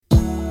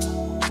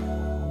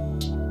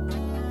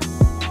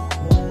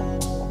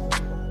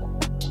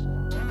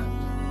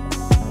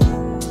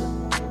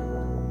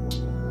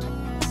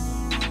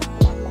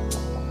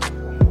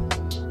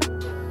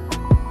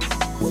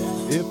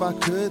If I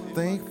could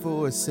think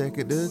for a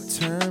second to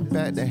turn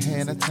back the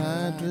hand of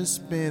time, just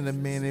spend a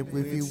minute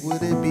with you,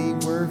 would it be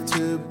worth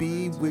to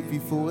be with you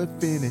for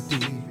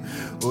infinity?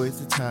 Or is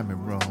the timing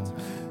wrong?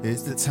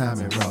 Is the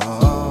timing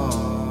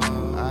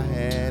wrong? I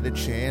had a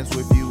chance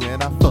with you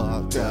and I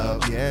fucked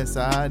up. Yes,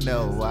 I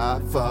know I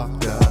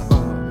fucked up.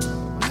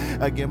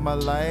 I give my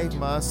life,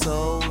 my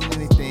soul,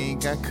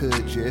 anything I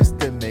could just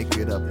to make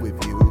it up with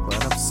you.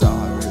 But I'm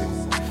sorry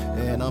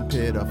and I'm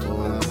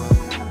pitiful.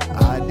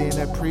 I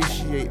didn't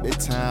appreciate the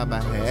time I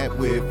had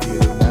with you.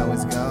 Now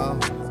it's gone,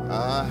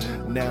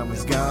 now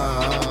it's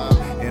gone.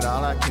 And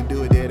all I can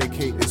do is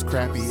dedicate this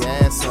crappy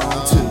ass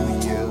song to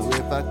you.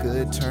 If I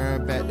could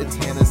turn back the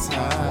hand of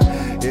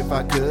time, if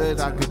I could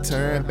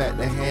turn back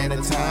the hand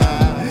of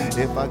time.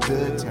 If I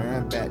could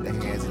turn back the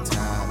hands of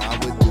time, I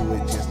would do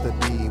it just to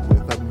be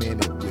with a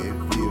minute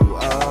with you.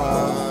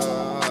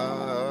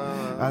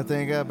 I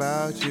think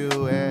about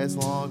you as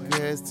long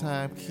as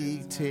time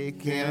keep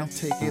ticking. I'm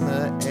taking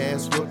the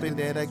ass whooping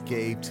that I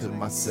gave to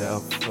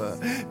myself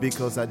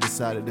because I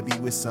decided to be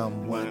with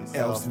someone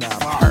else. Now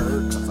I'm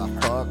hurt cause I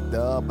fucked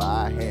up.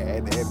 I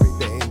had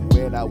everything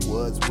when I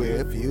was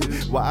with you.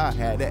 Why I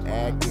had to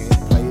act and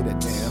play the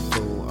damn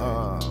fool.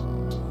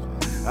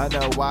 I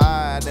know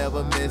why I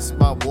never missed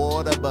my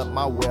water, but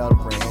my well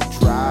ran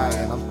dry.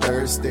 And I'm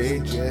thirsty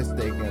just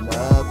thinking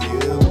of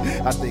you.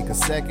 I think a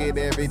second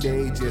every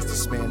day just to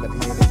spend a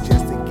minute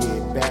just to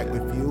get back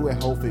with you. And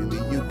hopefully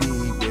you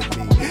be with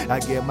me. I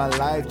give my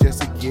life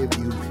just to give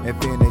you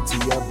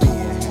infinity of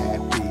being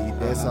happy.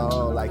 That's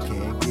all I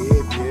can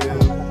give you.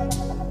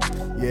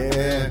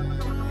 Yeah.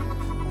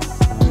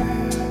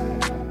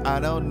 I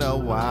don't know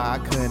why I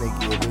couldn't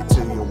give it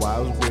to you while I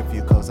was with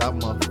you, cause I'm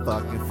a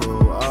fucking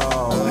fool.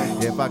 Oh,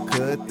 if I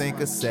could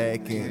think a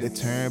second to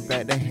turn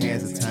back the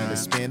hands of time, to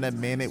spend a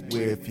minute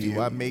with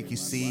you, I'd make you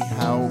see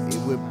how it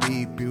would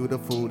be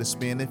beautiful to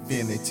spend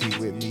infinity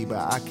with me.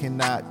 But I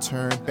cannot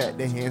turn back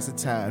the hands of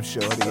time,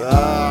 shorty.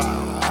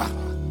 I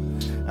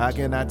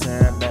cannot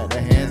turn back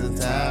the hands of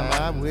time.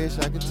 I wish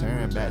I could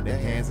turn back the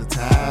hands of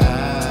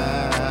time.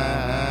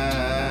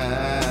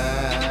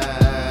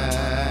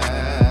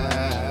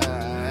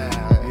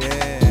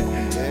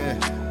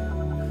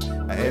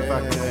 If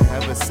I could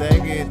have a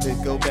second to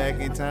go back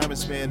in time and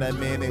spend a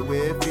minute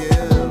with you,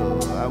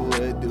 I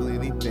would do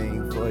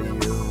anything for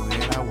you,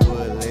 and I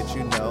would let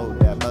you know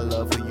that my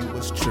love for you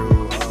was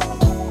true.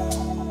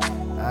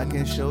 I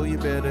can show you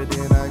better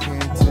than I can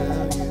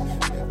tell you.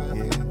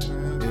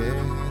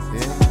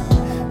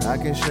 I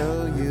can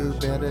show you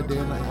better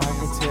than I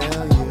can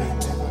tell you.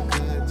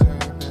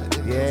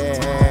 Yeah.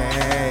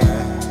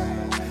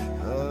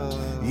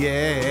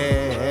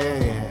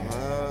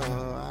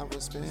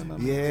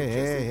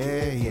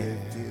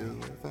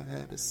 If I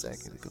had a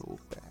second to go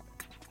back.